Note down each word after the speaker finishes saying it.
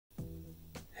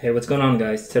Hey, what's going on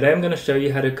guys? Today I'm going to show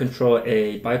you how to control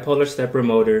a bipolar stepper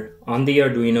motor on the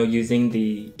Arduino using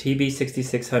the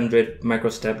TB6600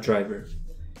 microstep driver.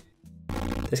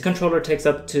 This controller takes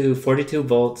up to 42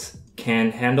 volts,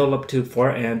 can handle up to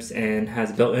 4 amps, and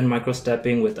has built-in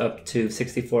microstepping with up to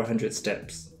 6400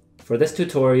 steps. For this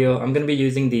tutorial, I'm going to be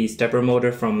using the stepper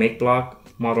motor from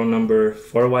MakeBlock, model number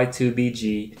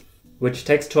 4Y2BG, which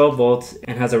takes 12 volts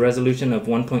and has a resolution of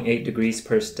 1.8 degrees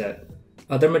per step.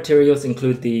 Other materials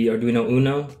include the Arduino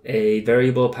Uno, a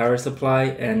variable power supply,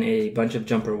 and a bunch of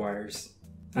jumper wires.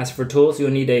 As for tools,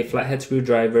 you'll need a flathead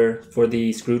screwdriver for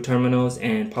the screw terminals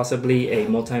and possibly a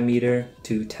multimeter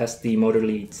to test the motor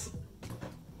leads.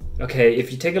 Okay,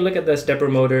 if you take a look at the stepper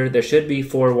motor, there should be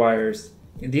 4 wires.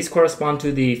 These correspond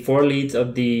to the 4 leads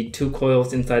of the 2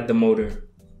 coils inside the motor.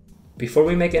 Before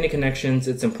we make any connections,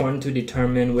 it's important to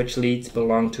determine which leads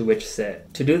belong to which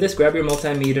set. To do this, grab your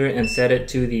multimeter and set it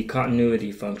to the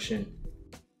continuity function.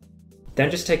 Then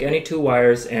just take any 2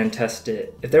 wires and test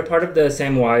it. If they're part of the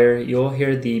same wire, you'll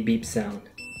hear the beep sound.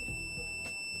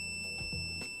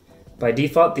 By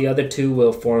default, the other 2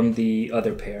 will form the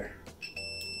other pair.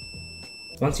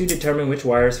 Once you determine which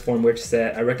wires form which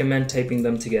set, I recommend taping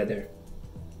them together.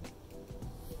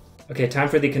 Okay, time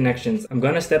for the connections. I'm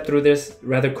going to step through this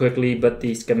rather quickly, but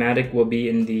the schematic will be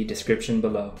in the description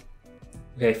below.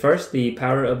 Okay, first the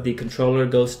power of the controller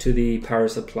goes to the power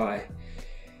supply.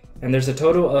 And there's a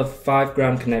total of 5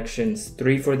 ground connections,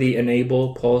 3 for the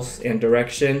enable, pulse, and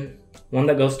direction, 1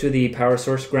 that goes to the power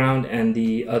source ground, and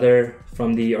the other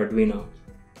from the Arduino.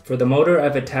 For the motor,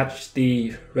 I've attached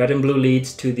the red and blue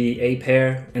leads to the A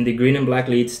pair and the green and black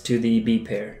leads to the B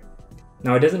pair.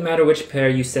 Now it doesn't matter which pair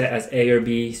you set as A or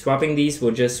B, swapping these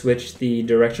will just switch the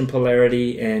direction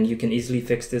polarity, and you can easily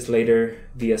fix this later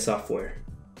via software.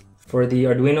 For the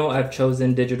Arduino, I've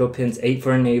chosen digital pins 8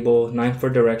 for enable, 9 for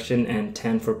direction, and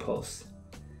 10 for pulse.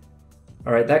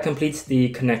 Alright, that completes the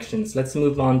connections. Let's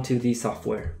move on to the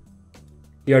software.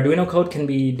 The Arduino code can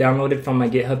be downloaded from my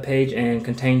GitHub page and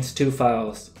contains 2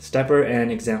 files, stepper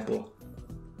and example.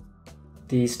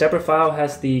 The stepper file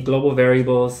has the global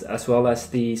variables as well as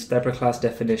the stepper class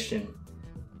definition.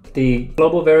 The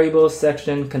global variables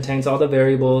section contains all the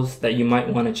variables that you might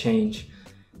want to change.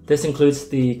 This includes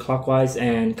the clockwise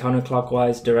and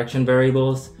counterclockwise direction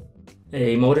variables,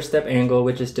 a motor step angle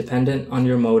which is dependent on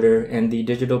your motor, and the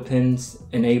digital pins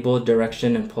enable,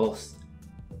 direction, and pulse.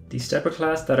 The stepper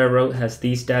class that I wrote has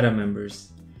these data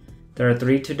members. There are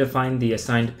 3 to define the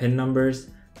assigned pin numbers,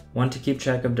 1 to keep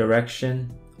track of direction,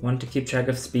 1 to keep track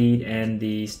of speed, and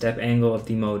the step angle of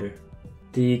the motor.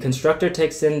 The constructor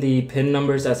takes in the pin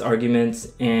numbers as arguments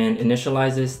and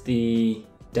initializes the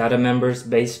data members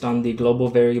based on the global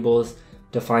variables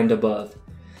defined above.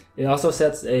 It also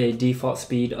sets a default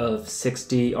speed of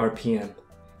 60 RPM.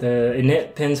 The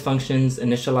init pins functions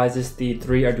initializes the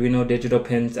 3 Arduino digital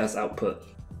pins as output.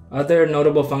 Other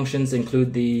notable functions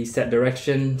include the set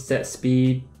direction, set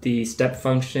speed, the step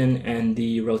function, and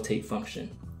the rotate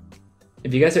function.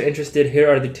 If you guys are interested, here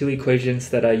are the 2 equations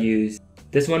that I use.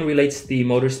 This one relates the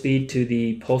motor speed to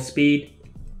the pulse speed,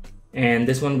 and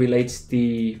this one relates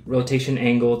the rotation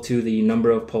angle to the number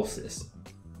of pulses.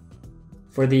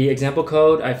 For the example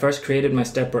code, I first created my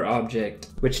stepper object,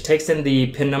 which takes in the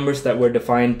pin numbers that were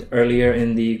defined earlier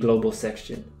in the global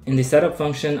section. In the setup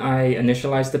function, I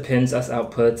initialize the pins as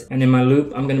outputs, and in my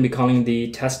loop, I'm going to be calling the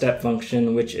test step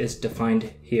function, which is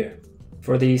defined here.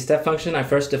 For the step function, I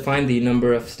first define the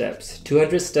number of steps.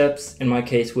 200 steps in my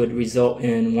case would result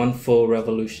in 1 full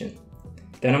revolution.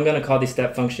 Then I'm going to call the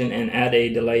step function and add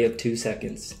a delay of 2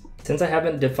 seconds. Since I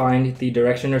haven't defined the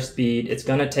direction or speed, it's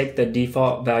going to take the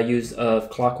default values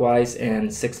of clockwise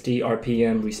and 60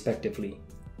 RPM respectively.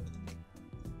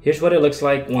 Here's what it looks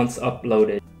like once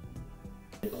uploaded.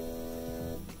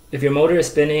 If your motor is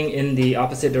spinning in the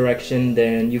opposite direction,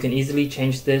 then you can easily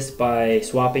change this by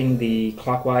swapping the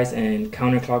clockwise and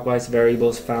counterclockwise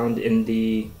variables found in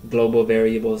the global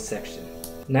variables section.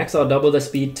 Next, I'll double the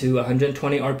speed to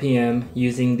 120 RPM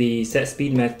using the set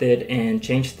speed method and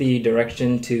change the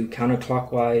direction to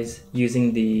counterclockwise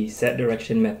using the set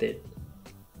direction method.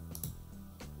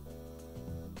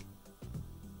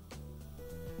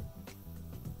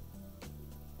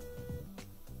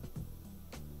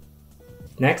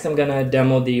 Next, I'm going to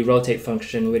demo the rotate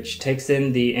function, which takes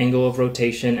in the angle of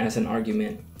rotation as an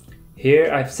argument.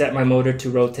 Here, I've set my motor to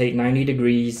rotate 90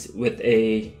 degrees with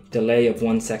a delay of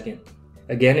 1 second.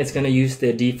 Again, it's going to use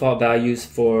the default values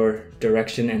for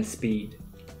direction and speed.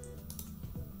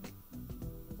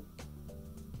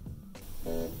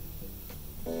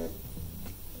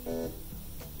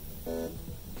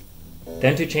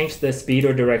 Then to change the speed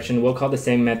or direction, we'll call the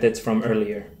same methods from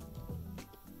earlier.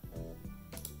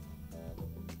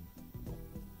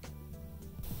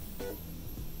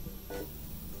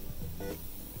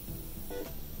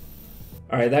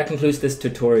 Alright, that concludes this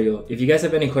tutorial. If you guys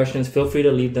have any questions, feel free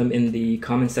to leave them in the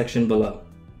comment section below.